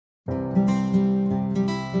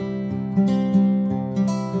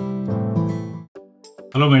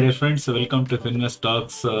Hello my dear friends, welcome to Finvest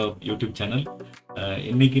Talks YouTube channel.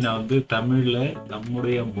 இன்னைக்கு நான் வந்து தமிழ்ல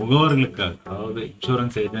நம்முடைய முகவர்களுக்காக, அதாவது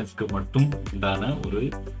இன்சூரன்ஸ் ஏஜென்ட்ஸ்க்கு மட்டும் உண்டான ஒரு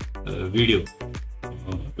வீடியோ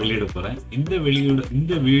வெளியிட போறேன்.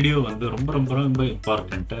 இந்த வீடியோ வந்து ரொம்ப ரொம்ப ரொம்ப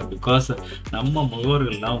இம்பார்ட்டன்ட். பிகாஸ் நம்ம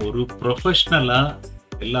முகவர்கள்லாம் ஒரு ப்ரொஃபஷ்னலா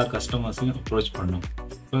எல்லா கஸ்டமர்ஸையும் அப்ரோச் பண்ணோம்.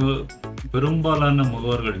 இப்போ பெரும்பாலான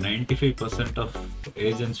முகவர்கள் 95% ஆஃப்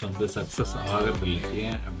ஏஜென்ட்ஸ் வந்து சக்ஸஸ் ஆகிறதில்லை.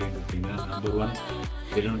 ஏன் அப்படின்னு பார்த்தீங்கன்னா, number 1,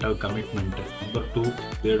 they don't have commitment. Number 2,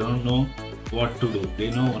 they don't know what to do. They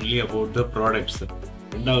know only about the products.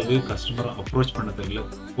 ரெண்டாவது, கஸ்டமரை அப்ரோச் பண்ணது இல்லை.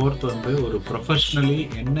 ஃபோர்த் வந்து ஒரு ப்ரொஃபஷ்னலி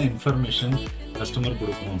என்ன இன்ஃபர்மேஷன் கஸ்டமர்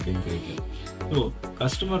கொடுக்கணும் அப்படின்னு தெரியல. ஸோ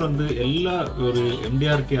கஸ்டமர் வந்து எல்லா ஒரு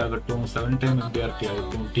எம்டிஆர்டி ஆகட்டும், 7 டைம் எம்டிஆர்டி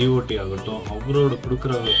ஆகட்டும், டிஓடி ஆகட்டும், அவரு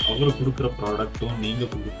கொடுக்குற ப்ராடக்ட்டும்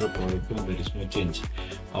நீங்கள் கொடுக்குற ப்ராடக்ட்டும் தெர் இஸ் நோ சேஞ்ச்.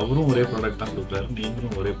 அவரும் ஒரே ப்ராடக்ட் தான் கொடுக்குறாரு,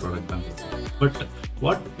 நீங்களும் ஒரே ப்ராடக்ட் தான் கொடுக்குறாரு. But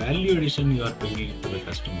what value addition you are bringing to the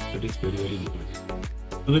customer, that is very very important.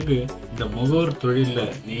 அதுக்கு இந்த முகவர்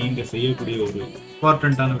தொழிலில் நீங்கள் செய்யக்கூடிய ஒரு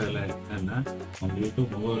இம்பார்ட்டண்ட்டான வேலை என்னன்னா, உங்களுக்கு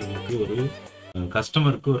முகவர்களுக்கு ஒரு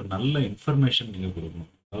கஸ்டமருக்கு ஒரு நல்ல இன்ஃபர்மேஷன் நீங்கள்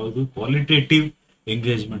கொடுக்கணும். அதாவது குவாலிட்டேட்டிவ்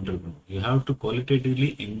என்கேஜ்மெண்ட் இருக்கணும். You have to qualitatively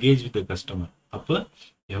engage with the customer. அப்போ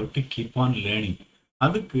you have to keep on learning.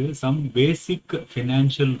 அதுக்கு சம் பேசிக்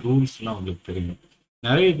ஃபினான்ஷியல் ரூல்ஸ்லாம் உங்களுக்கு தெரியும்.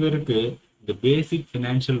 நிறைய பேருக்கு இந்த பேசிக்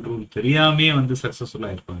ஃபினான்ஷியல் ரூல் தெரியாமே வந்து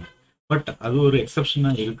சக்ஸஸ்ஃபுல்லாக இருப்பாங்க. பட் அது ஒரு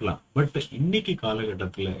எக்ஸப்ஷனாக இருக்கலாம். பட் இன்னைக்கு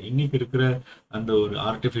காலகட்டத்தில், இன்னைக்கு இருக்கிற அந்த ஒரு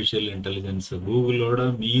ஆர்டிஃபிஷியல் இன்டெலிஜென்ஸ், கூகுளோட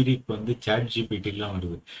மீறி வந்து சாட் ஜிபிடிலாம்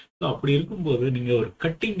வருது. ஸோ அப்படி இருக்கும்போது நீங்கள் ஒரு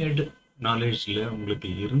கட்டிங் எட் நாலேஜில்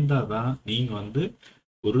உங்களுக்கு இருந்தால் தான் நீங்கள் வந்து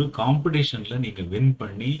ஒரு காம்படிஷனில் நீங்கள் வின்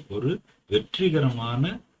பண்ணி ஒரு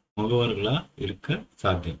வெற்றிகரமான முகவர்களாக இருக்க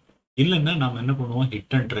சாத்தியம். இல்லைன்னா நாம் என்ன பண்ணுவோம்,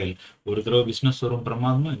 ஹிட் அண்ட் ட்ரையல். ஒரு தடவை பிஸ்னஸ் வரும்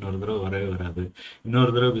பிரமாதமா, இன்னொரு தடவை வரவே வராது.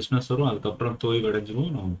 இன்னொரு தடவை பிஸ்னஸ் வரும், அதுக்கப்புறம் தோய்வு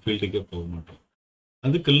அடைஞ்சிரும், நம்ம ஃபீல்டுக்கே போக மாட்டோம்.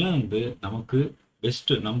 அதுக்கெல்லாம் வந்து நமக்கு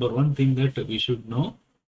best number 1 thing that we should know,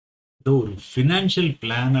 ஒரு ஃபினான்ஷியல்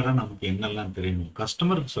பிளானராக நமக்கு என்னெல்லாம் தெரியணும்.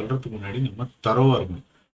 கஸ்டமருக்கு சொல்றதுக்கு முன்னாடி நம்ம தரோவா இருக்கணும்.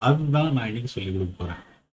 அதுதான் நான் இன்னைக்கு சொல்லி கொடுக்க போறேன்.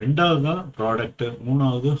 ரெண்டாவது தான் ப்ராடக்ட்.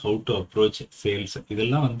 மூணாவது ஹவு டு அப்ரோச் சேல்ஸ்.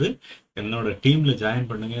 இதெல்லாம் வந்து என்னோட டீம்ல ஜாயின்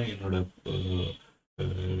பண்ணுங்க. என்னோட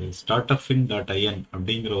startupfin.in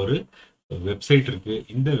அப்படிங்கிற ஒரு வெப்சைட் இருக்கு.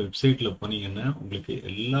 இந்த வெப்சைட்ல போனீங்கன்னா உங்களுக்கு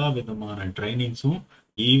எல்லா விதமான ட்ரைனிங்ஸும்,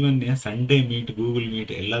 even Sunday meet, Google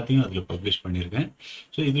meet எல்லாத்தையும் அதில் பப்ளிஷ் பண்ணியிருக்கேன்.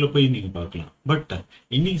 ஸோ இதில் போய் நீங்கள் பார்க்கலாம். பட்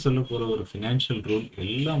இன்னைக்கு சொல்ல போகிற ஒரு ஃபினான்ஷியல் ரூல்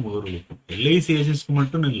எல்லா முகவர்களுக்கும், எல்ஐசி ஏஜென்ட்ஸ்க்கு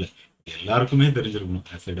மட்டும் இல்லை, எல்லாருக்குமே தெரிஞ்சிருக்கணும்.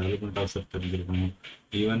 ஆஸ் எ டெவலப்மெண்ட் ஆஃபீஸர் தெரிஞ்சிருக்கணும்.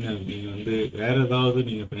 ஈவன் நீங்கள் வந்து வேற ஏதாவது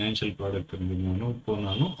நீங்கள் ஃபினான்ஷியல் ப்ராடக்ட் தெரிஞ்சுக்கணும்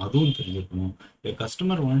போனாலும் அதுவும் தெரிஞ்சிருக்கணும்.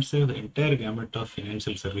 Customer wants entire gamete of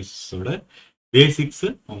financial சர்வீசஸோட basics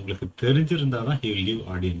உங்களுக்கு தெரிஞ்சிருந்தா தான் ஹி வில் கிவ்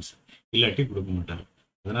ஆடியன்ஸ், இல்லாட்டி கொடுக்க மாட்டார்.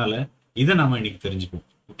 அதனால இதை நாம இன்னைக்கு தெரிஞ்சுப்போம்.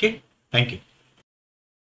 Okay, thank you.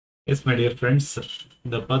 S my dear friends,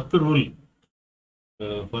 இந்த 10 rule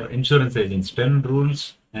for insurance agents, 10 rules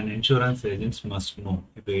and insurance agents must know.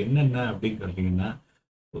 இது என்னென்ன அப்படின்னு பார்த்தீங்கன்னா,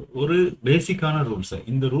 ஒரு பேசிக்கான ரூல்ஸ்.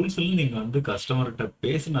 இந்த ரூல்ஸ்ல நீங்க வந்து கஸ்டமர்கிட்ட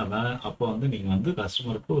பேசினாதான் அப்போ வந்து நீங்க வந்து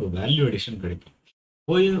கஸ்டமருக்கு ஒரு வேல்யூ அடிஷன் கிடைக்கும்.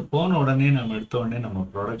 போன உடனே நம்ம எடுத்த உடனே நம்ம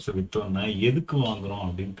ப்ராடக்ட்ஸை விற்றோம்னா எதுக்கு வாங்குறோம்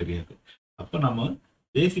அப்படின்னு தெரியாது. அப்போ நம்ம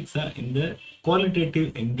பேசிக்ஸா இந்த குவாலிட்டேட்டிவ்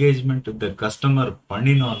என்கேஜ்மெண்ட் வித் கஸ்டமர்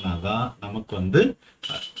பண்ணினோம்னா தான் நமக்கு வந்து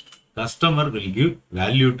customer will give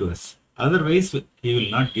value to us. Otherwise he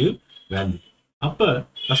will not give value. அப்ப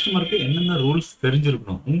கஸ்டமருக்கு என்னென்ன ரூல்ஸ்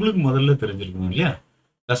தெரிஞ்சிருக்கணும், உங்களுக்கு முதல்ல தெரிஞ்சிருக்கணும் இல்லையா?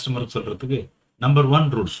 கஸ்டமருக்கு சொல்றதுக்கு நம்பர்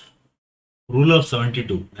 1 ரூல் ஆஃப்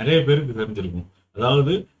 72 நிறைய பேருக்கு தெரிஞ்சிருக்கும்.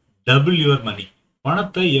 அதாவது டபுள் யுவர் மணி.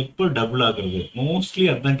 பணத்தை எப்போ டபுள் ஆகுறது, மோஸ்ட்லி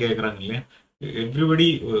அதான் கேட்குறாங்க இல்லையா? எவ்ரிபடி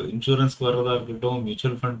இன்சூரன்ஸ்க்கு வர்றதா இருக்கட்டும்,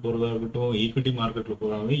 மியூச்சுவல் ஃபண்ட் போறதா இருக்கட்டும், ஈக்விட்டி மார்க்கெட்ல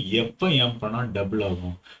போறாங்க, எப்போ என் பணம் டபுள்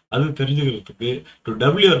ஆகும் அது தெரிஞ்சுக்கிறதுக்கு to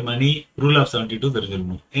double your money rule of 72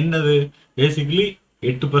 தெரிஞ்சிருக்கணும். என்னது? Basically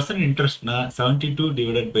 8% இன்ட்ரெஸ்ட்னா 72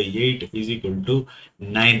 divided by 8 is equal to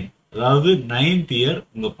 9. அதாவது 9th இயர்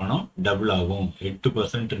உங்க பணம் டபுள் ஆகும்.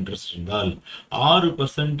 8% இன்ட்ரெஸ்ட் இருந்தால்,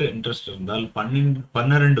 6% இன்ட்ரெஸ்ட் இருந்தால்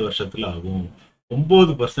 12 வருஷத்துல ஆகும்.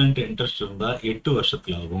 9% இன்ட்ரெஸ்ட் இருந்தா 8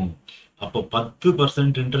 வருஷத்துல ஆகும். அப்போ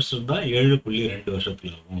 10% இன்ட்ரெஸ்ட் இருந்தா 7.2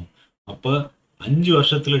 வருஷத்துல ஆகும். அப்ப 5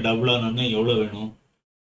 வருஷத்துல டபுள் ஆனோன்னா எவ்வளவு வேணும்?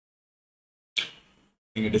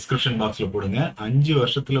 நீங்க டிஸ்கிரிப்ஷன் பாக்ஸ்ல போடுங்க. 5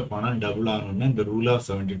 வருஷத்துல பணம் டபுள் ஆகணும்னா இந்த ரூல் ஆஃப்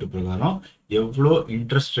 72 பிரகாரம் எவ்வளோ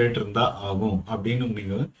இன்ட்ரெஸ்ட் ரேட் இருந்தா ஆகும் அப்படின்னு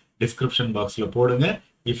நீங்க டிஸ்கிரிப்ஷன் பாக்ஸ்ல போடுங்க.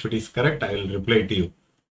 If it is correct I will reply to you.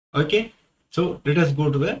 Okay, so let us go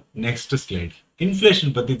to the next slide.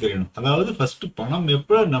 Inflation பத்தி தெரியணும். அதாவது ஃபர்ஸ்ட் பணம்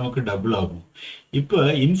எப்போ நமக்கு டபுள் ஆகும், இப்போ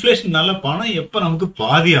இன்ஃப்ளேஷனால பணம் எப்போ நமக்கு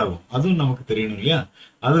பாதி ஆகும் அதுவும் நமக்கு தெரியணும் இல்லையா?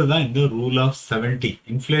 அதுதான் இந்த rule of 70,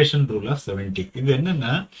 inflation rule of 70. இது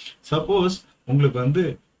என்னன்னா, சப்போஸ் உங்களுக்கு வந்து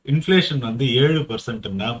இன்ஃப்ளேஷன் வந்து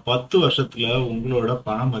 7%ன்னா 10 வருஷத்துல உங்களோட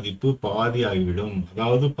பண மதிப்பு பாதி ஆகிவிடும்.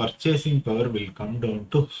 அதாவது purchasing power will come down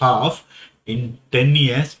to half in 10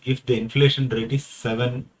 years if the inflation rate is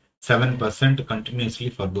 7% continuously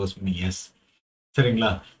for those many years. சரிங்களா?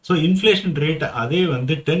 ஸோ இன்ஃப்ளேஷன் ரேட் அதே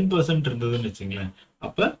வந்து 10% இருந்ததுன்னு வச்சுங்களேன்,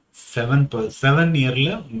 அப்ப 7 இயர்ல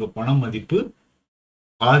உங்க பண மதிப்பு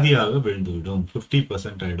பாதியாக விழுந்துவிடும்,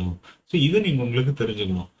 50% ஆயிடும். ஸோ இது நீங்க உங்களுக்கு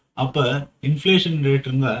தெரிஞ்சுக்கணும். அப்ப இன்ஃப்ளேஷன் ரேட்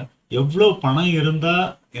இருந்தா எவ்வளவு பணம் இருந்தா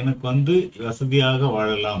எனக்கு வந்து வசதியாக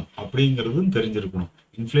வாழலாம் அப்படிங்கறதும் தெரிஞ்சிருக்கணும்.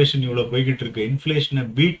 இன்ஃப்ளேஷன் இவ்வளவு போய்கிட்டு இருக்கு, இன்ஃப்ளேஷனை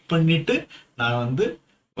பீட் பண்ணிட்டு நான் வந்து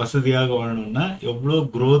வசதியாக வாழணும்னா எவ்வளோ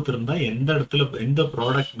growth இருந்தா எந்த இடத்துல எந்த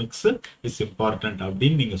ப்ராடக்ட் மிக்ஸ் இஸ் இம்பார்ட்டன்ட்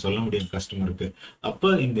அப்படின்னு நீங்க சொல்ல முடியும் கஸ்டமருக்கு.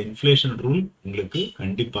 அப்ப இந்த இன்ஃப்ளேஷன் ரூல் உங்களுக்கு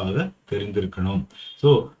கண்டிப்பாக தெரிந்திருக்கணும்.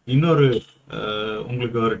 ஸோ இன்னொரு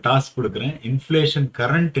உங்களுக்கு ஒரு டாஸ்க் கொடுக்குறேன். இன்ஃப்ளேஷன்,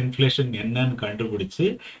 கரண்ட் இன்ஃப்ளேஷன் என்னன்னு கண்டுபிடிச்சு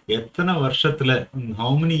எத்தனை வருஷத்துல,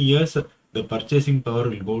 how many years the purchasing power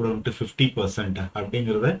will go down to 50%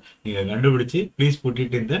 அப்படிங்கறத நீங்க கண்டுபிடிச்சு please put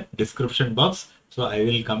it in the description box. So I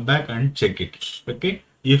will come back and check it. Okay,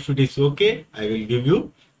 if it is okay, I will give you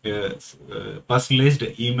a personalized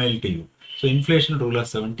email to you. So inflation rule of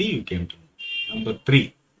 70 you came to know. Number 3,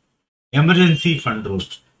 emergency fund rule.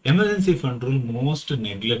 Emergency fund rule most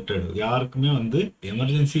neglected. யாருக்குமே வந்து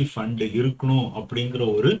emergency fund இருக்கணும் அப்படிங்கிற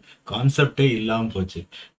ஒரு கான்செப்டே இல்லாம போச்சு.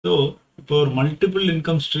 So இப்போ ஒரு மல்டிபிள்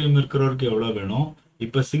இன்கம் ஸ்ட்ரீம் இருக்கிறவருக்கு எவ்வளோ வேணும்,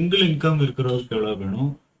 இப்போ சிங்கிள் இன்கம் இருக்கிறவருக்கு எவ்வளோ வேணும்,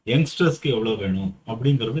 யங்ஸ்டர்ஸ்க்கு எவ்வளோ வேணும்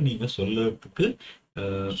அப்படிங்கிறது நீங்க சொல்றதுக்கு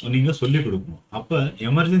நீங்க சொல்லி கொடுக்கணும். அப்ப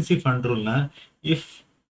emergency fund ரூல்னா,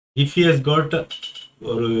 if he has got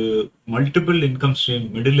ஒரு மல்டிபிள் இன்கம் ஸ்ட்ரீம்,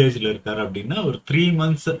 மிடில் ஏஜ்ல இருக்காரு அப்படின்னா ஒரு 3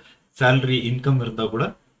 months salary income இருந்தா கூட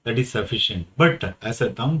that is sufficient. But as a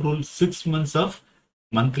thumb rule, 6 months of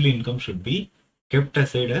monthly income should be kept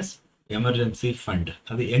aside as emergency fund.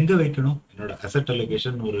 அது எங்க வைக்கணும்? என்னோட அசெட்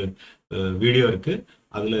அலோகேஷன் ஒரு வீடியோ இருக்கு,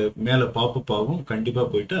 அதுல மேல பாப்பப் ஆகும், கண்டிப்பா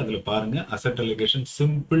போயிட்டு அதுல பாருங்க. Asset allocation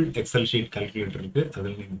simple Excel sheet calculator இருக்கு,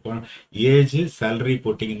 அதுல நீங்க age salary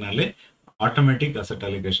போட்டீங்கன்னாலே automatic asset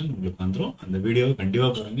allocation உங்களுக்கு வந்துடும். அந்த வீடியோவை கண்டிப்பா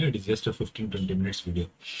பாருங்க. It is just 15-20 minutes video.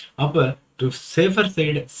 அப்ப டு சேஃபர்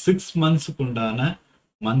சைடு 6 monthsக்கு உண்டான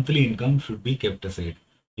monthly income should be kept aside.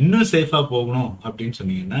 இன்னும் சேஃபா போகணும் அப்படின்னு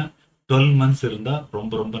சொன்னீங்கன்னா 12 months இருந்தா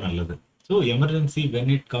ரொம்ப ரொம்ப நல்லது. So emergency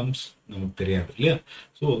when it comes நமக்கு தெரியாது இல்லையா?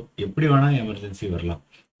 ஸோ எப்படி வேணா எமர்ஜென்சி வரலாம்.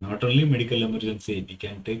 Not only medical emergency, we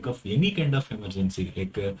can take of any kind of emergency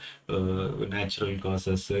like natural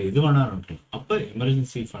causes, இது வேணா இருக்கலாம். அப்ப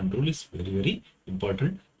emergency fund rule is very very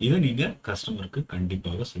important. இதை நீங்க கஸ்டமருக்கு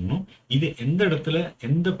கண்டிப்பாக சொல்லணும். இது எந்த இடத்துல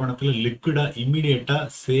எந்த பணத்துல லிக்விடா இம்மிடியேட்டா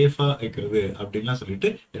சேஃபா வைக்கிறது அப்படின்லாம்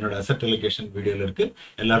சொல்லிட்டு என்னோட அசெட் அலோகேஷன் வீடியோல இருக்கு,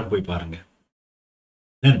 எல்லாரும் போய் பாருங்க.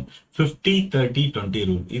 தென் 50-30-20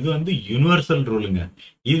 ரூல், இது வந்து யூனிவர்சல் ரூலுங்க.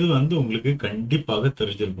 இது வந்து உங்களுக்கு கண்டிப்பாக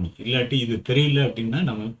தெரிஞ்சிருக்கணும். இல்லாட்டி இது தெரியல அப்படின்னா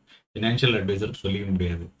நம்ம ஃபினான்ஷியல் அட்வைசர் சொல்லிக்க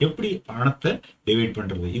முடியாது. எப்படி பணத்தை டிவைட்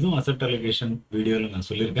பண்றது, இதுவும் அசெட் அலோகேஷன் வீடியோல நான்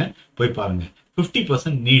சொல்லியிருக்கேன், போய் பாருங்க.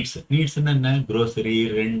 50% நீட்ஸ்னா என்ன? க்ரோசரி,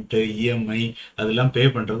 ரெண்ட், இஎம்ஐ அதெல்லாம் பே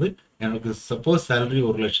பண்றது. எனக்கு சப்போஸ் சேலரி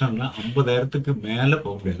 1 லட்சம்னா 50,000க்கு மேல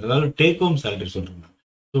போக முடியாது. அதாவது டேக் ஹோம் சேலரி சொல்றேன்.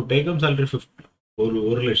 ஸோ டேக் ஹோம் சேலரி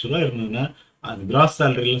 1 லட்ச ரூபா இருந்ததுன்னா, அது கிராஸ்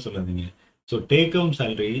சேலரிலாம் சொல்லாதீங்க. ஸோ டேக் ஹோம்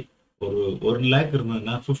சேலரி ஒரு 1 lakh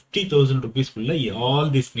இருந்ததுன்னா 50,000 rupeesக்குள்ள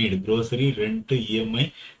all this NEET, grocery, rent, EMI,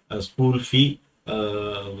 school ஃபீ,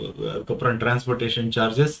 அதுக்கப்புறம் டிரான்ஸ்போர்டேஷன்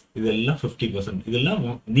சார்ஜஸ், இதெல்லாம் 50%. இதெல்லாம்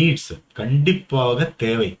நீட்ஸ், கண்டிப்பாக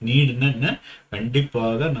தேவை. நீடுன்னா என்ன?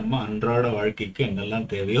 கண்டிப்பாக நம்ம அன்றாட வாழ்க்கைக்கு என்னெல்லாம்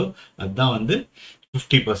தேவையோ அதுதான் வந்து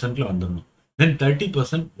 50%ல வந்துடணும். தென்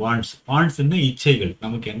 30% வாண்ட்ஸ். வாண்ட்ஸ்ன்னா இச்சைகள்.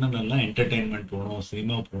 நமக்கு என்னென்னலாம் என்டர்டைன்மெண்ட் போகணும்,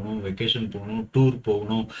 சினிமா போகணும், வெக்கேஷன் போகணும், டூர்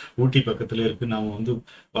போகணும், ஊட்டி பக்கத்துல இருக்கு, நாம வந்து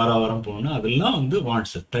வாரம் போகணும், அதெல்லாம் வந்து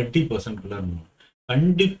வாண்ட்ஸ் 30%குள்ள இருக்கணும்.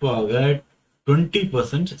 கண்டிப்பாக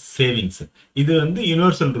 20% சேவிங்ஸ். இது வந்து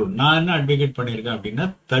யூனிவர்சல் ரூல். நான் என்ன அட்வொகேட் பண்ணியிருக்கேன் அப்படின்னா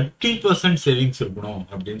 30% சேவிங்ஸ் இருக்கணும்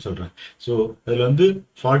அப்படின்னு சொல்றேன். ஸோ அதுல வந்து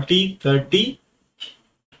 40-30-30,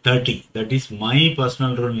 that is my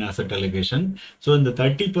personal rule in asset allocation. So இந்த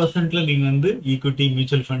 30%ல நீங்க வந்து equity,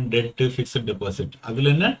 mutual fund, dead, fixed deposit, அதுல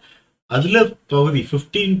என்ன, அதுல பகுதி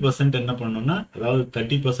 15% என்ன பண்ணணும்னா, அதாவது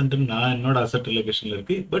 30% நான் என்னோட அசெட் அலோகேஷன்ல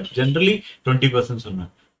இருக்கு, பட் ஜென்ரலி 20%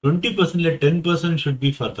 சொன்னேன். 20%ல 10% should be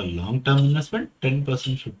for the long term investment,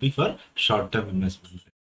 10% should be for short term investment.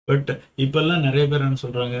 But இப்பெல்லாம் நிறைய பேர் என்ன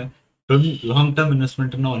சொல்றாங்க, லாங் டேர்ம்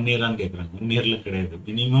இன்வெஸ்ட்மெண்ட்னா 1 year கேட்கறாங்க. 1 yearல கிடையாது.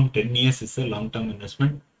 Minimum 10 years is a long term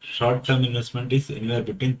investment. Short term investment is anywhere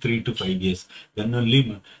between 3 to 5 years. Then only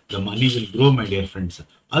the money will grow, my dear friends.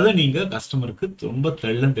 அதை நீங்கள் கஸ்டமருக்கு ரொம்ப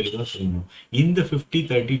தெளிவாக சொல்லணும். இந்த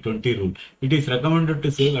 50-30-20 rule, it is recommended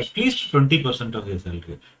to save at least 20% of your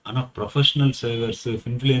salary. ஆனால் professional savers,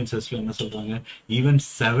 இன்ஃப்ளூயன்சர்ஸ்ல என்ன சொல்றாங்க, even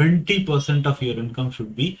 70% of your income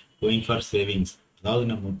should be going for savings. அதாவது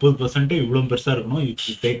நம்ம 30% இவ்வளோ பெருசாக இருக்கணும்,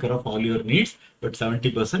 you take care of all your needs, but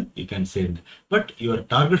 70% you can save. But your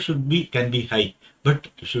target should be can be high, but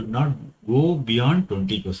it should not go beyond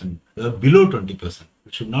 20%, below 20%.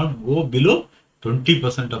 It should not go below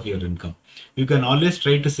 20% of your income. You can always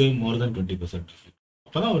try to save more than 20% of it.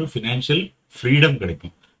 அப்பதான் ஒரு financial freedom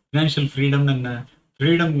கிடைக்கும். Financial freedom என்ன?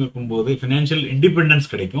 Freedom இருக்கும்போது financial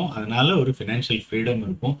independence கிடைக்கும். அதனால ஒரு financial freedom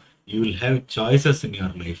இருக்கும். You will have choices in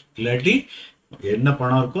your life. இல்லாட்டி என்ன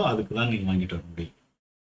பணம் இருக்கோ அதுக்கு தான் நீங்க வாங்கிட்டு வர முடியும்.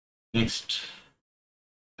 Next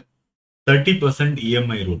 30%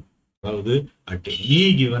 EMI rule. அதாவது at any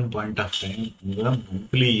given point of time உங்களோட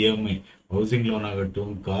மந்த்லி இஎம்ஐ, ஹவுசிங் லோன்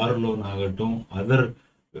ஆகட்டும், கார் லோன் ஆகட்டும், other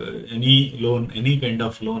any loan, any kind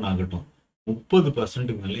of loan ஆகட்டும்,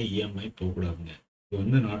 30% மேலே இஎம்ஐ போகக்கூடாதுங்க. இது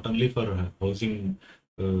வந்து not only for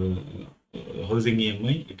housing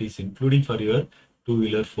EMI, it is including for your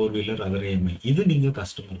 2-wheeler 4-wheeler other EMI. இது நீங்கள்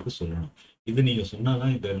கஸ்டமருக்கு சொல்லணும். இது நீங்கள் சொன்னால்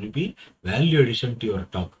தான் there will be value addition to your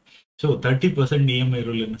talk. So 30% EMI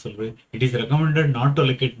rule என்ன சொல்றது? It is recommended not to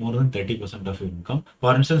allocate more than 30% of your income.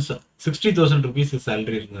 For instance, 60,000 rupees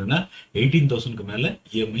salary இருந்ததுன்னா 18,000க்கு மேல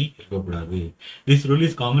EMI இருக்கக்கூடாது. This rule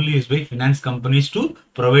is commonly used by finance companies to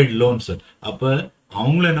provide loans. அப்ப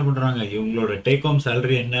அவங்களும் என்ன பண்றாங்க, இவங்களோட டேக் ஹோம்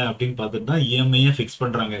சேலரி என்ன அப்படின்னு பார்த்துட்டு தான் இஎம்ஐயை ஃபிக்ஸ்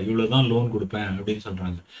பண்றாங்க. இவ்வளவுதான் லோன் கொடுப்பேன் அப்படின்னு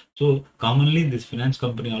சொல்றாங்க. So commonly this finance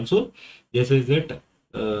company also says that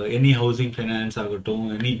any housing finance ஆகட்டும்,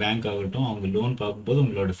 எனி பேங்க் ஆகட்டும், அவங்க லோன் பார்க்கும்போது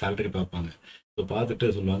உங்களோட சேலரி பார்ப்பாங்க. ஸோ பார்த்துட்டு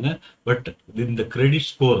சொல்லுவாங்க. பட் இந்த கிரெடிட்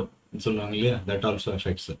ஸ்கோர் சொல்லுவாங்க இல்லையா, தட் ஆல்சோ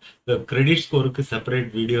அஃபெக்ட்ஸ். இந்த கிரெடிட் ஸ்கோருக்கு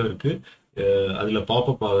செப்பரேட் வீடியோ இருக்கு. அதில்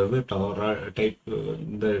பாப்அப் ஆகுது, டைப்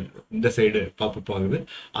இந்த சைடு பாப்அப் ஆகுது.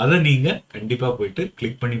 அதை நீங்கள் கண்டிப்பாக போயிட்டு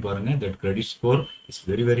கிளிக் பண்ணி பாருங்க. That credit score is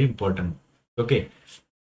very very important. Okay,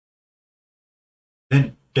 then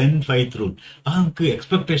 10-5 rule. அதுக்கு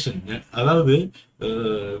எக்ஸ்பெக்டேஷன், அதாவது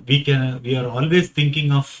we are always thinking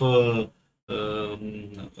of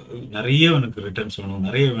நிறைய எனக்கு ரிட்டர்ன்ஸ் வேணும்,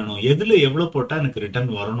 நிறைய வேணும், எதுல எவ்வளவு போட்டா எனக்கு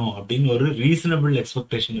ரிட்டர்ன் வரணும் அப்படின்னு ஒரு ரீசனபிள்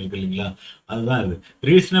எக்ஸ்பெக்டேஷன் இருக்கு இல்லைங்களா? அதுதான் இது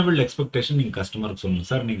ரீசனபிள் எக்ஸ்பெக்டேஷன். நீங்க கஸ்டமருக்கு சொல்லணும்,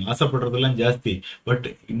 சார் நீங்க ஆசைப்படுறதெல்லாம் ஜாஸ்தி, பட்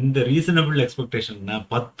இந்த reasonable எக்ஸ்பெக்டேஷன்னா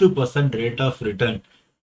 10% rate of return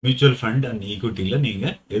mutual fund and ஈக்விட்டியில நீங்க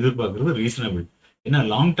எதிர்பார்க்கறது ரீசனபிள். ஏன்னா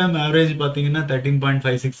லாங் டேர்ம் ஆவரேஜ் பாத்தீங்கன்னா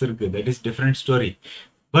 13.56 இருக்கு. That is different story.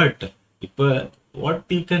 But இப்போ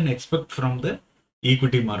what you can expect from the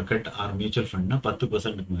equity market R mutual ஃபண்ட்னா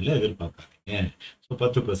 10%க்கு மேலே எதிர்பார்க்காதீங்க. ஸோ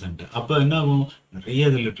 10%. அப்போ என்ன ஆகும்,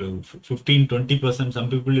 நிறைய இதில் 15-20%,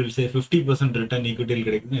 some people will say 50% return ஈக்விட்டியில்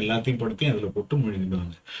கிடைக்குது, எல்லாத்தையும் படுத்தி அதில் போட்டு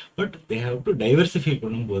முழுங்கிடுவாங்க. But they have to diversify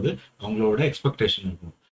பண்ணும்போது அவங்களோட எக்ஸ்பெக்டேஷன்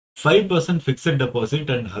இருக்கும். 5% fixed deposit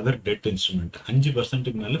and other dead instrument.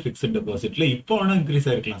 5%க்கு மேலே ஃபிக்ஸட் டெபாசிட்ல இப்போ வேணா increase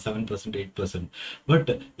ஆயிருக்கலாம் 7%, 8%. But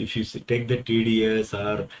if you take the TDS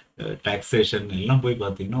R taxation எல்லாம் போய்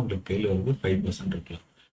பார்த்தீங்கன்னா உங்களுக்கு கையில் வருது 5% இருக்கலாம்.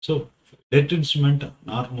 So dead instrument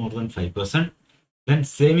not more then 5%. Then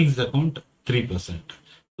savings account 3%.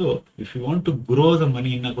 So if you want to grow the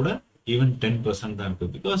மணின்னா கூட ஈவன் 10% தான்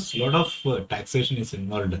இருக்கு. Because lot of taxation is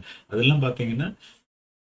involved. அதெல்லாம் பார்த்தீங்கன்னா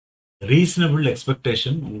ரீசனபிள்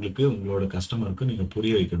எக்ஸ்பெக்டேஷன் உங்களுக்கு உங்களோட கஸ்டமருக்கு நீங்க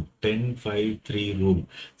புரிய வைக்கணும். 10-5-3 rule.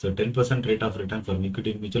 So 10% rate of return for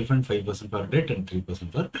equity mutual fund, 5% for dead and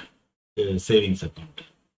 3% for savings account.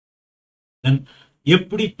 தென்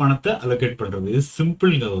எப்படி பணத்தை அலோகேட் பண்றது?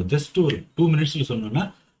 சிம்பிள். ஜஸ்ட் ஒரு 2 minutesல சொன்னோம்னா,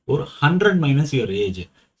 ஒரு 100 மைனஸ் யுவர் ஏஜ்.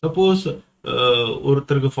 சப்போஸ்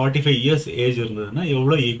ஒருத்தருக்கு 45 இயர்ஸ் ஏஜ் இருந்ததுன்னா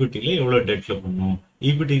எவ்வளோ ஈக்விட்டியில் எவ்வளோ டெட்ல பண்ணணும்,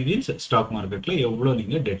 ஈக்விட்டி மீன்ஸ் ஸ்டாக் மார்க்கெட்ல எவ்வளோ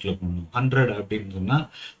நீங்க டெட்ல பண்ணணும் 100 அப்படின்னு சொன்னா.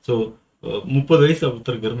 ஸோ 30 வயசு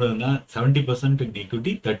ஒருத்தருக்கு இருந்ததுன்னா 70% இன்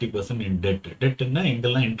ஈக்விட்டி, 30% இன் டெட். டெட்னா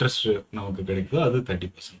எங்கெல்லாம் இன்ட்ரெஸ்ட் நமக்கு கிடைக்குதோ அது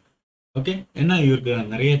 30%. ஓகே, ஏன்னா இவருக்கு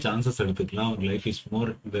நிறைய சான்சஸ் எடுத்துக்கலாம். ஒரு லைஃப் இஸ் மோர்,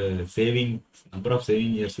 இந்த saving number of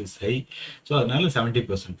saving years is high. So அதனால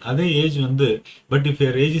 70%. அதே ஏஜ் வந்து, but if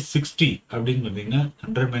your age is 60 அப்படின்னு பார்த்தீங்கன்னா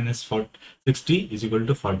 100 minus 60 is equal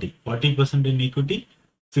to 40. 40% in equity,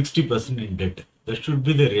 60% in dead. That should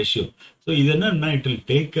be the ratio. So இது என்னன்னா, it will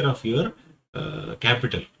take care of your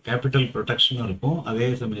capital ப்ரொடெக்ஷனும் இருக்கும். அதே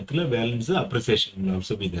சமயத்தில் balance appreciation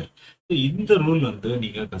also be there. So இந்த rule வந்து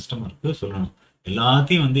நீங்கள் கஸ்டமருக்கு சொல்லணும்.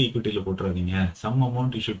 எல்லாத்தையும் வந்து ஈக்விட்டியில போட்டுறாதீங்க, some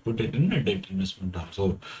amount you should put it in dead investment also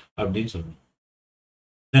அப்படின்னு சொல்லணும்.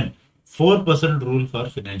 தென் 4% ரூல் ஃபார்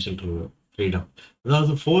ஃபினான்ஷியல் ஃப்ரீடம்.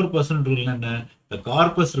 அதாவது 4% ரூல் என்ன? த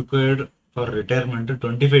corpus required for retirement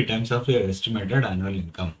 25 times of your estimated annual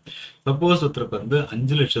income. Suppose ஒருத்தருக்கு வந்து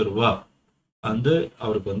 5 லட்சம் ரூபாய் வந்து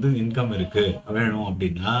அவருக்கு வந்து இன்கம் இருக்கு வேணும்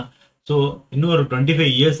அப்படின்னா, ஸோ இன்னொரு 25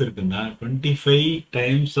 இயர்ஸ் இருக்குன்னா 25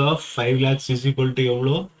 times of 5 lakhs is equal to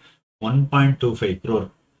எவ்வளோ? 1.25 crore.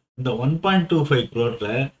 இந்த 1.25 crore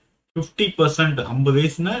 50%, 50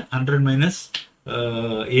 வயசுனா 100 மைனஸ்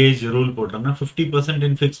ஏஜ் ரூல் போட்டோம்னா 50%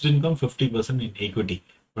 இன் ஃபிக்ஸ்ட் இன்கம், 50% இன் ஈக்விட்டி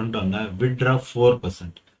பண்ணிட்டோம்னா வித்ட்ரா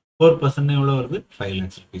 4%. 4% எவ்வளோ வருது? 5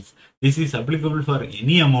 lakhs rupees. This is applicable for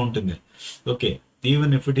any அமௌண்ட்டுங்க. Okay,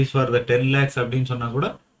 even if it is for the 10 lakhs அப்படின்னு சொன்னா கூட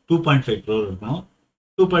 2.5 crore இருக்கணும்.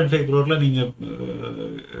 2.5 crore நீங்க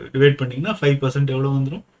டிவைட் பண்ணீங்கன்னா 5% எவ்வளோ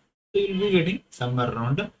வந்துடும்? So you'll be getting somewhere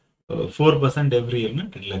around 4% every year,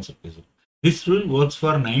 10 lakhs rupees. This rule works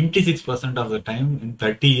for 96% of the time in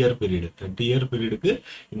 30-year period. 30-year period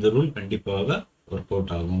இந்த rule கண்டிப்பாக ஒர்க்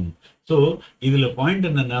அவுட் ஆகும். ஸோ இதுல பாயிண்ட்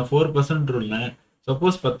என்னன்னா 4% ரூல்னா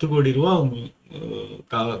சப்போஸ் 10 கோடி ரூபா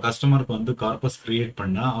கஸ்டமருக்கு வந்து கார்பஸ் கிரியேட்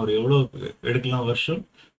பண்ணா அவர் எவ்வளோ எடுக்கலாம் வருஷம்?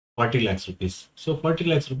 40 lakhs rupees. So 40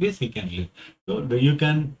 lakhs rupees he can live. So you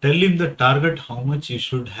can tell him the target how much he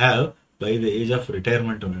should have by the age of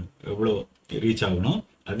retirement எவ்வளோ ரீச் ஆகணும்,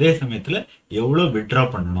 அதே சமயத்துல எவ்வளோ வித்ட்ரா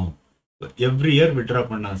பண்ணணும், எவ்ரி இயர் வித்ட்ரா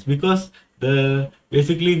பண்ணலாம். பிகாஸ்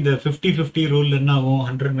பேசிக்லி இந்த 50-50 rule என்ன ஆகும்?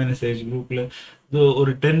 100 மைனஸ் ஏஜ் குரூப்ல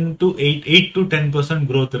ஒரு 8 to 10%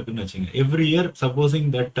 growth இருக்குன்னு வச்சுங்க. Every year supposing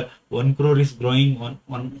that 1 crore is growing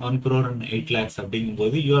 1 crore and 8 lakhs அப்படிங்கும்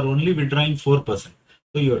போது you are only withdrawing 4%.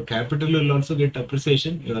 So your capital will also get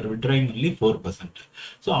appreciation. You are withdrawing only 4%.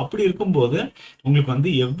 So அப்படி இருக்கும்போது உங்களுக்கு வந்து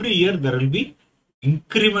every year there will be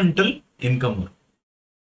incremental income வரும்.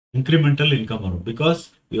 Incremental income வரும் because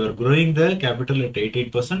you are growing the capital at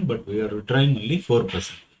 88%, but we are withdrawing only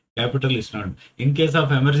 4%. Capital is not. In case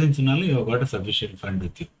of emergency, you have got a sufficient fund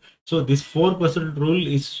with you. So this 4% rule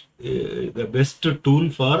is the best tool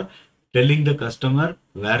for telling the customer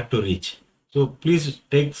where to reach. So please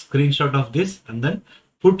take screenshot of this and then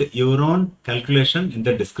put your own calculation in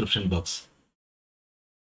the description box.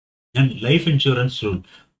 And life insurance rule.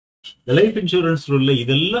 The life insurance rule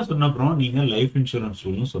இதெல்லாம் சொன்ன அப்புறம் நீங்க life insurance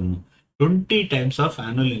ரூல்னு சொல்லணும். 20 times of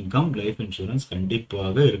annual income life insurance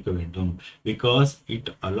கண்டிப்பாக இருக்க வேண்டும். Because it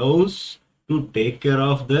allows to take care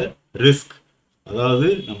of the risk. அதாவது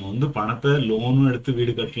நம்ம வந்து பணத்தை லோனும் எடுத்து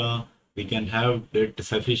வீடு கட்டலாம். We can have debt,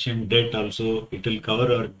 sufficient debt also. It will cover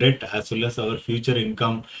our debt as well as our future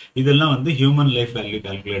income. இதெல்லாம் வந்து ஹியூமன் லைஃப் வேல்யூ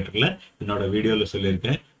கால்குலேட்டர்ல என்னோட வீடியோல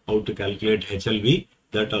சொல்லியிருக்கேன். How to calculate HLV.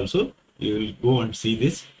 That also you will go and see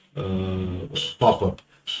this pop up.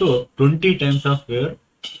 So 20 times of your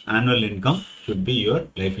annual income should be your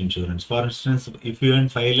life insurance. For instance, if you earn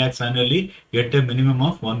 5 lakhs annually, get a minimum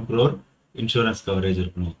of 1 crore insurance coverage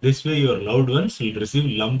இருக்கணும். This way your loved once will receive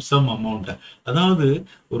lump some amount. அதாவது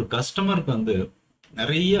ஒரு கஸ்டமருக்கு வந்து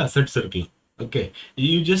நிறைய assets இருக்கலாம். Okay,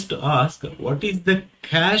 you just ask what is the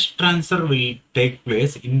cash transfer will take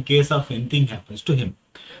place in case of anything happens to him.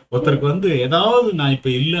 ஒருத்தருக்கு வந்து ஏதாவது நான் இப்ப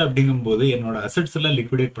இல்லை அப்படிங்கும் போது என்னோட அசெட்ஸ் எல்லாம்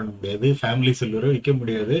லிக்விடேட் பண்ண முடியாது, ஃபேமிலி சில்வரை விற்க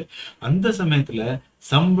முடியாது. அந்த சமயத்துல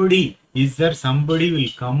somebody will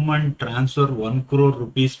come and transfer 1 crore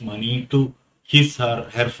rupees money to his or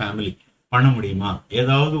her family. பண்ண முடியுமா?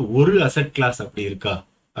 ஏதாவது ஒரு அசெட் கிளாஸ் அப்படி இருக்கா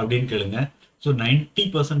அப்படின்னு கேளுங்க. So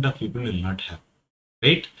 90% of people will not have.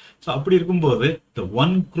 Right? So அப்படி இருக்கும்போது the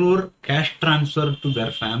 1 crore cash transfer to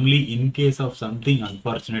their family in case of something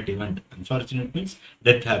unfortunate event. Unfortunate means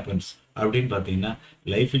death happens. அப்படின்னு பார்த்தீங்கன்னா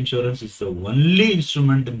life insurance is the only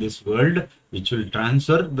instrument in this world which will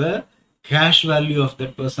transfer the cash value of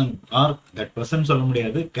that person, or that person சொல்ல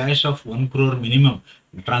முடியாது, cash of 1 crore minimum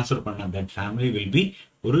transfer பண்ண that family will be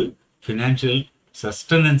ஒரு financial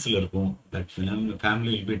sustenance இருக்கும். That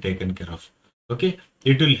family will be taken care of. Okay,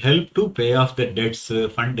 it will help to pay off the debts,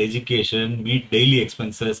 fund education, meet daily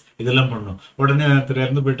expenses. இதெல்லாம் பண்ணணும். உடனே ஒருத்தர்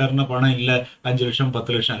இறந்து போயிட்டாருன்னா பணம் இல்லை, 5 லட்சம்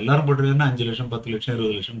 10 லட்சம் எல்லாரும் போட்டுருக்காங்கன்னா 5 லட்சம் 10 லட்சம்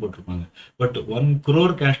 20 லட்சம் போட்டிருப்பாங்க. பட் 1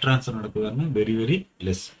 crore கேஷ் டிரான்ஸ்ஃபர் நடக்குதுன்னா very very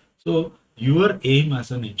less. So your aim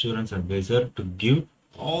as an insurance advisor to give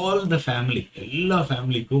all the family, எல்லா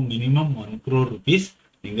ஃபேமிலிக்கும் minimum 1 crore rupees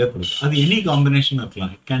நீங்க கொடுக்கும். அது எனி காம்பினேஷன்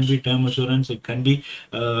இருக்கலாம். It can be term insurance, it can be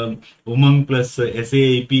Umang plus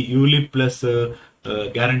SAIP, ULIP plus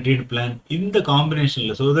guaranteed plan. இந்த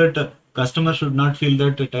காம்பினேஷன்ல so that customer should not feel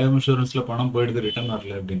that term இன்சூரன்ஸ்ல பணம் போயிடுது ரிட்டர்ன்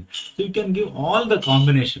வரல அப்படின்னு. So you can give all the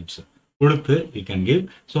combinations கொடுத்து you can give.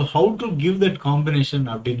 So how to give that combination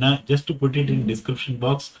அப்படின்னா just to put it in description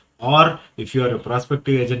box, or if you are a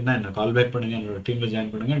prospective agent na enna call back பண்ணுங்க, என்னோட டீம்ல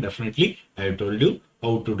join பண்ணுங்க. Definitely I have told you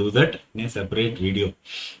how to do that in a separate video.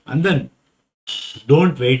 And then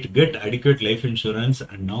don't wait, get adequate life insurance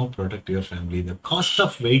and now protect your family. The cost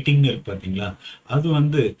of waiting இருக்கு பாத்தீங்களா, அது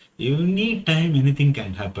வந்து any time anything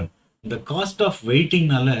can happen. The cost of waiting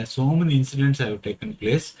nala so many incidents have taken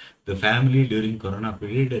place. The family during corona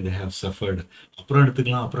period they have suffered. அப்புறம்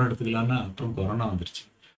எடுத்துக்கலாம்னா அப்புறம் corona வந்துருச்சு.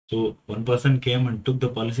 So one person came and took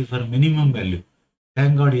the policy for minimum value.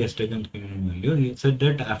 Thank God he has taken minimum value. He said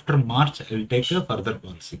that after March I will take a further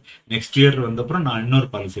policy. Next year வந்தப்புறம் நான் இன்னொரு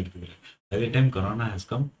policy எடுத்துக்கிறேன். By the time corona has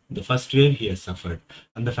come, the first year he has suffered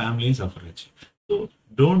and the family suffered. So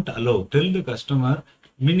don't allow, tell the customer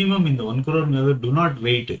minimum in the 1 crore do not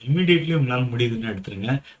wait immediately உங்களால முடியுதுன்னு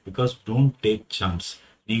எடுத்துருங்க. Because don't take chance.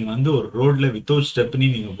 நீங்க வந்து ஒரு ரோட்ல without stepney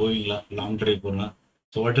நீங்க போவீங்களா? Long drive போகலாம்.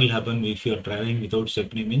 So what will happen if you are traveling without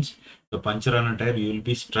stepney means the puncture on a tire you will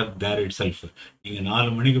be struck there itself. நீங்க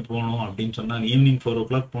 4 மணிக்கு போகணும் அப்படின்னு சொன்னா ஈவினிங் 4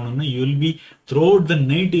 o'clock போகணும்னா you will be throughout the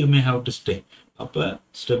night you may have to stay. அப்போ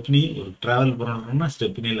stepney ஒரு travel பண்ணணும்னா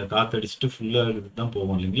ஸ்டெப்னியில் காத்தடிச்சுட்டு ஃபுல்லாக தான்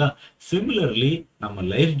போவோம் இல்லைங்களா? சிமிலர்லி நம்ம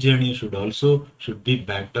life journey should be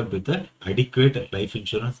fact up with adequate life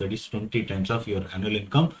insurance that is 20 times of your annual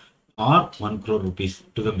income R 1 crore rupees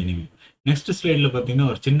to the minimum. Next ஸ்லைடில் பார்த்தீங்கன்னா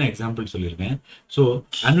ஒரு சின்ன எக்ஸாம்பிள் சொல்லியிருக்கேன். ஸோ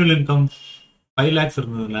ஆனுவல் இன்கம் 5 lakhs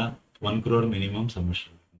இருந்ததுன்னா 1 crore மினிமம்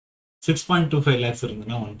சம்மஷன். 6.25 lakhs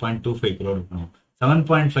இருந்ததுன்னா 1.25 crore இருக்கணும்.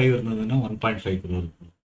 7.5 இருந்ததுன்னா 1.5 crore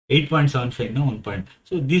இருக்கணும். 8.75 1 point.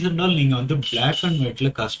 So these and all நீங்க வந்து black and whiteல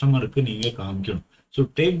கஸ்டமருக்கு நீங்க காமிக்கணும். So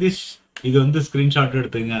take this, இது வந்து ஸ்கிரீன்ஷாட்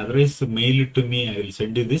எடுத்துங்க. Otherwise mail it to me, I will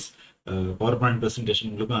send you this PowerPoint presentation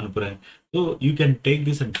உங்களுக்கு அனுப்புறேன். So you can take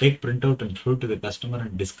this and take print out and show to the customer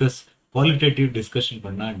and discuss qualitative discussion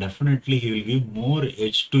பண்ணா definitely he will give more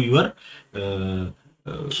edge to your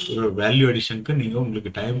value additionக்கு நீங்க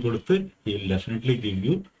உங்களுக்கு time கொடுத்து he will definitely give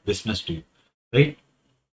you business to you, right?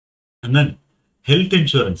 And then health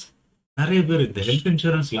insurance. நிறைய பேர் இந்த health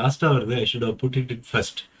insurance லாஸ்டா வருது. I should have put it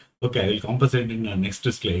first. Okay, I will compensate in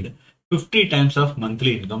next slide. 50 times of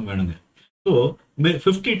monthly income வேணுங்க. So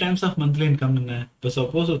 50 times of monthly income என்ன? இப்போ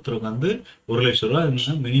suppose ஒருத்தருக்கு வந்து 1 லட்ச ரூபா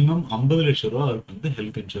இருந்தால் மினிமம் 50 லட்ச ரூபா அவருக்கு வந்து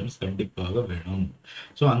ஹெல்த் இன்சூரன்ஸ் கண்டிப்பாக வேணும்.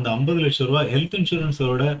 ஸோ அந்த 50 லட்ச ரூபா ஹெல்த்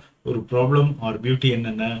இன்சூரன்ஸோட ஒரு ப்ராப்ளம் ஆர் பியூட்டி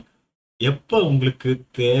என்னென்ன, எப்போ உங்களுக்கு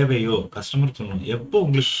தேவையோ, கஸ்டமர் சொல்லணும், எப்போ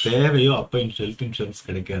உங்களுக்கு தேவையோ அப்போ ஹெல்த் இன்சூரன்ஸ்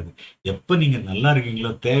கிடைக்காது. எப்போ நீங்கள் நல்லா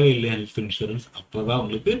இருக்கீங்களோ தேவையில்லை ஹெல்த் இன்சூரன்ஸ், அப்போ தான்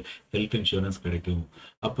உங்களுக்கு ஹெல்த் இன்சூரன்ஸ் கிடைக்கும்.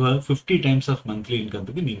 அப்போ 50 times ஆஃப் மந்த்லி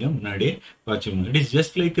இன்கத்துக்கு நீங்கள் முன்னாடியே வச்சுக்கணும். It is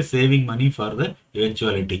just like saving money for the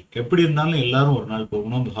எவென்ச்சுவாலிட்டி. எப்படி இருந்தாலும் எல்லாரும் ஒரு நாள்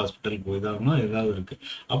போகணும், ஹாஸ்பிட்டல் போய் தான் ஆகணும், ஏதாவது இருக்கு.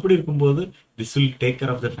 அப்படி இருக்கும்போது this will take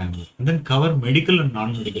care of the family and then cover medical and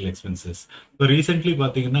non-medical expenses. இப்போ ரீசென்ட்லி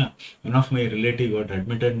பார்த்தீங்கன்னா one of my relative got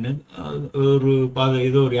admitted ஒரு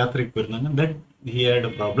ஏதோ ஒரு யாத்திரைக்கு போயிருந்தாங்க. that he had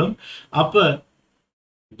a problem. அப்போ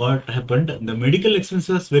what happened, the medical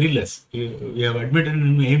expenses was very less. We have admitted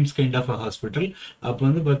in AIMS kind of a hospital. அப்போ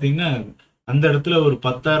வந்து பார்த்தீங்கன்னா அந்த இடத்துல ஒரு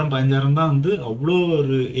 10,000-15,000 தான் வந்து அவ்வளோ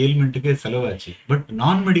ஒரு எயில்மெண்ட்டுக்கு செலவாச்சு. பட்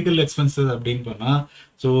நான் மெடிக்கல் எக்ஸ்பென்சஸ் அப்படின்னு பண்ணா,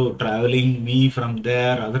 so travelling me from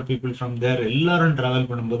there, other people from தேர், எல்லாரும்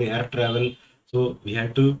டிராவல் பண்ணும்போது ஏர் travel. So we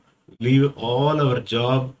had to leave all our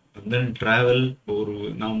job and then travel. ஒரு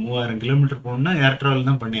நான் 3000 கிலோமீட்டர் போகணும்னா ஏர் டிராவல்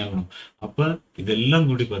தான் பண்ணி ஆகணும். அப்போ இதெல்லாம்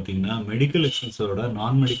கூடி பார்த்தீங்கன்னா மெடிக்கல் எக்ஸ்பென்ஸோட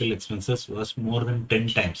நான் medical expenses was more then 10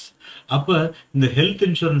 times. அப்போ இந்த ஹெல்த்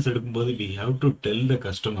இன்சூரன்ஸ் எடுக்கும்போது we have to tell the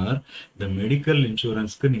customer, இந்த மெடிக்கல்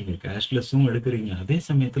இன்சூரன்ஸ்க்கு நீங்கள் கேஷ்லெஸ்ஸும் எடுக்கிறீங்க, அதே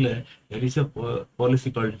சமயத்தில் there is a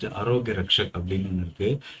policy called ஆரோக்கிய ரக்ஷக் அப்படின்னு ஒன்று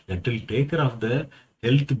இருக்கு. That will take care of the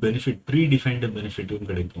health benefit, pre defined பெனிஃபிட்டும்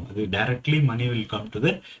கிடைக்கும். அது directly money will come to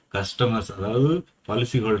the customers, அதாவது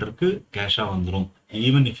பாலிசி ஹோல்டருக்கு கேஷாக வந்துடும்.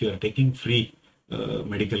 Even if you are taking free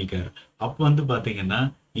medical care. அப்போ வந்து பார்த்தீங்கன்னா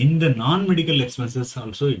இந்த நான் medical expenses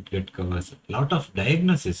also it get covers. Lot of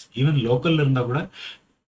diagnosis even லோக்கல்ல இருந்தால் கூட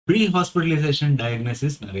ப்ரீ ஹாஸ்பிட்டலைசேஷன்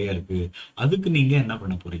டயக்னோசிஸ் நிறைய இருக்கு. அதுக்கு நீங்க என்ன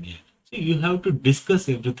பண்ண போறீங்க? So you have to discuss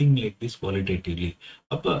every thing like this qualitatively.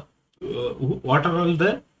 அப்போ what are all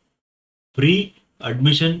the pre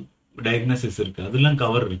admission diagnosis இருக்கு, அதெல்லாம்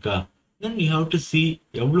கவர் இருக்கா? Then you have to C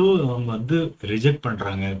எவ்வளோ அவங்க வந்து ரிஜெக்ட்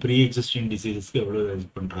பண்ணுறாங்க, ப்ரீ எக்ஸிஸ்டிங் டிசீசஸ்க்கு எவ்வளோ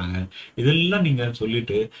ரிஜெக்ட் பண்ணுறாங்க, இதெல்லாம் நீங்கள்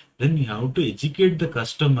சொல்லிட்டு then you have to educate the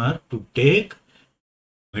customer to take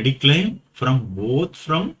mediclaim from both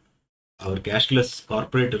from our cashless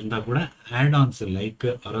corporate இருந்தால் கூட ஆட்-ஆன்ஸ் like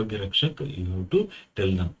Aarogya Rakshak you have to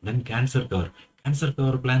tell them. Then cancer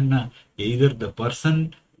cover பிளான்னா either the person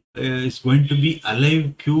is going to be alive,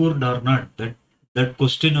 cured or not, that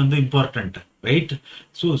question வந்து important, right?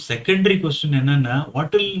 So secondary question என்னன்னா what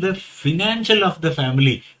will the financial of the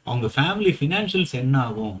family, அவங்க family financials என்ன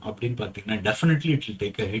ஆகும் அப்படின்னு பார்த்தீங்கன்னா definitely it will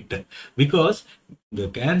take a hit because the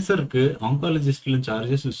கேன்சருக்கு ஆங்காலஜிஸ்ட்ல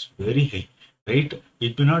charges is very high, right?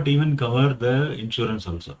 It will not even cover the insurance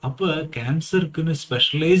also. அப்போ கேன்சருக்குன்னு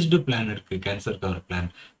specialised plan இருக்கு, cancer cover plan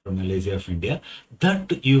from LIC of India,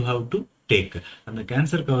 that you have to take. And the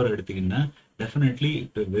cancer cover எடுத்தீங்கன்னா definitely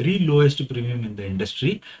the very lowest premium in the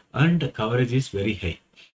industry and coverage is very high.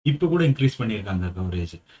 இப்போ கூட increase பண்ணியிருக்காங்க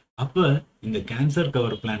coverage. அப்போ இந்த cancer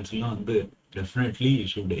cover பிளான்ஸ்லாம் வந்து definitely you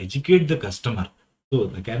should educate the customer. So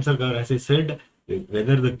the cancer cover, as I said,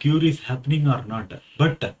 whether the cure is happening or not,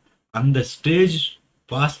 but on the stage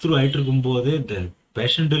pass through ஆயிட்டு இருக்கும்போது the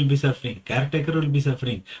patient will be suffering, caretaker will be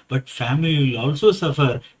suffering, but family will also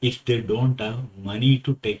suffer if they don't have money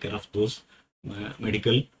to take care of those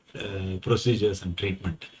medical procedures and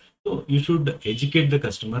treatment. So you should educate the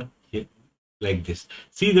customer like this.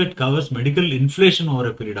 See, that covers medical inflation over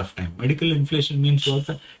a period of time. Medical inflation means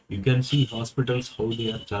also you can see hospitals how they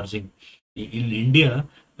are charging. In India,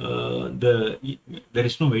 there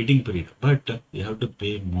is no waiting period, but you have to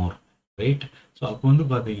pay more, right? So அப்போ வந்து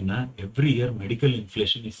பார்த்தீங்கன்னா every year medical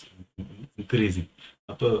inflation is increasing.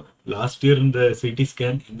 அப்போ last year இந்த CT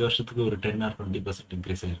scan இந்த வருஷத்துக்கு ஒரு 10 or 20%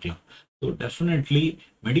 increase ஆகிருக்கலாம். So definitely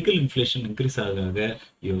medical inflation increase ஆக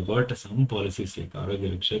you got some policies like Aarogya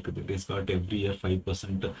ரிக்ஷக் it is God every year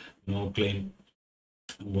 5% no claim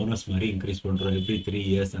bonus மாதிரி increase பண்ணுறோம் every 3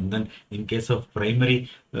 years. And then in case of primary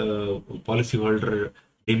policy holder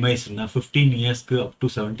டிமைஸ்னா 15 yearsக்கு up to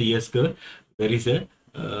 70 yearsக்கு there is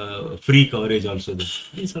free coverage also there.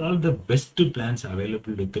 These are all the best plans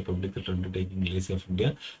available with the public sector undertaking LIC of India.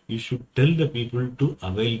 You should tell the people to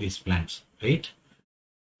avail these plans, right?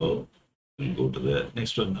 So we'll go to the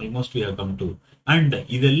next one. Almost we have come to, and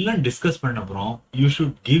இதெல்லாம் discuss பண்ண அப்புறம் you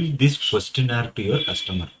should give this questionnaire to your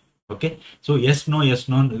customer. Okay, so yes no,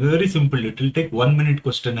 very simple. It will take 1 minute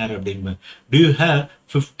questionnaire. Do you have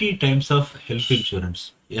 50 times of health insurance?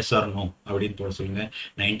 Yes or no?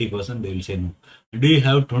 90% they will say no. Do you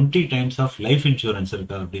have 20 times of life insurance?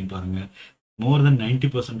 More than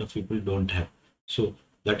 90% of people don't have. So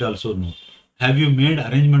that also no. Have you made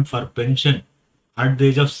arrangement for pension at the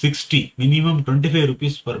age of 60? Minimum 25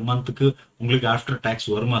 rupees per month after tax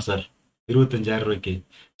varma sir. 25,000 ரூபாய்க்கு.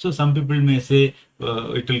 So some people may say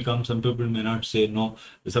it will come, some people may not say no,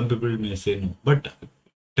 some people may say no, but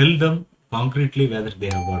tell them concretely whether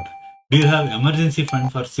they have got. Do you have emergency fund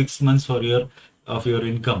for 6 months for your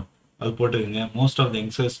income? Most of the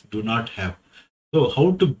youngsters do not have. So how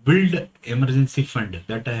to build emergency fund,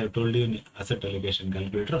 that I have told you in asset allocation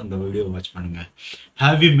calculator on the video watch pannunga.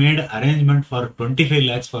 Have you made arrangement for 25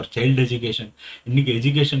 lakhs for child education? Inniki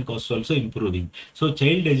education cost also improving. So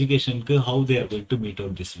child education ku how they are going to meet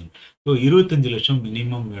out this one? So 25 lakham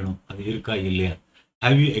minimum venum, adu iruka illaya?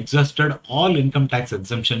 Have you exhausted all income tax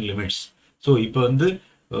exemption limits? So ipo vandu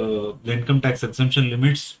the income tax exemption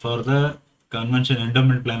limits for the convention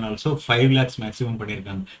endowment plan also 5 lakhs maximum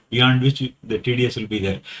பண்ணிருக்காங்க, beyond which the TDS will be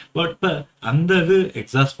there. But அந்த இது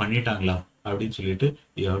exhaust பண்ணிட்டாங்களா அப்படின்னு சொல்லிட்டு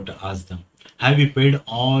you have to ask them. Have you paid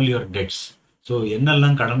all your debts? So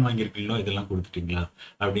என்னெல்லாம் கடன் வாங்கியிருக்கீங்களோ இதெல்லாம் கொடுத்துட்டீங்களா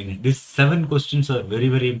அப்படின்னு. These 7 questions are very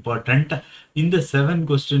very important. In the 7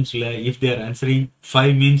 questions if they are answering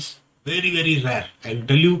 5 means very very rare. I will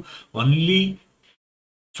tell you only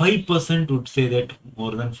 5% would say that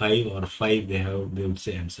more than 5 or 5 they would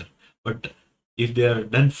say answer. But if they are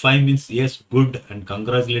done 5 means yes, good, and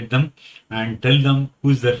congratulate them and tell them who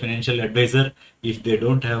is their financial advisor. If they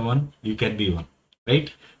don't have one, you can be one, right?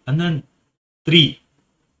 And then 3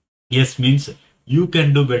 yes means you can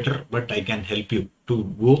do better, but I can help you to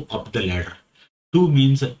go up the ladder. 2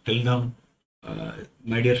 means tell them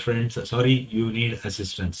my dear friends, sorry, you need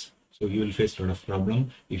assistance, so you will face a lot of problem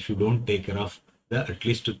if you don't take care of the at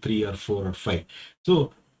least 3 or 4 or 5. So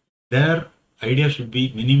their idea should be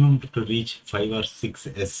minimum to reach 5 or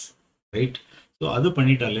 6S, right? So adu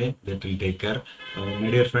pannitale that will take care. My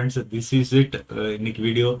dear friends, this is it in the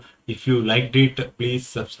video. If you liked it, please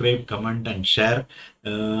subscribe, comment and share.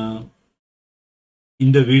 In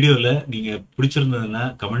the video la neenga pidichirundadna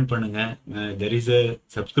comment pannunga. There is a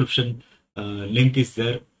subscription link is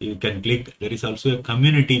there, you can click. There is also a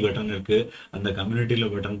community button irukku, and the community la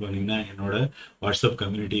button pannina enoda WhatsApp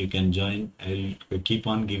community you can join. I'll keep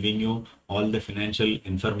on giving you all the financial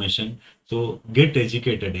information. So get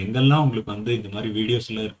educated. எங்கெல்லாம் உங்களுக்கு வந்து இந்த மாதிரி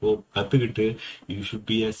வீடியோஸ்ல இருக்கோ கத்துக்கிட்டு you should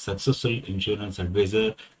be a successful insurance advisor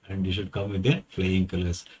and you should come with the flying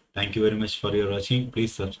colors. Thank you very much for your watching.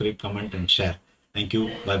 Please subscribe, comment and share. Thank you.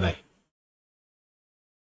 Bye bye.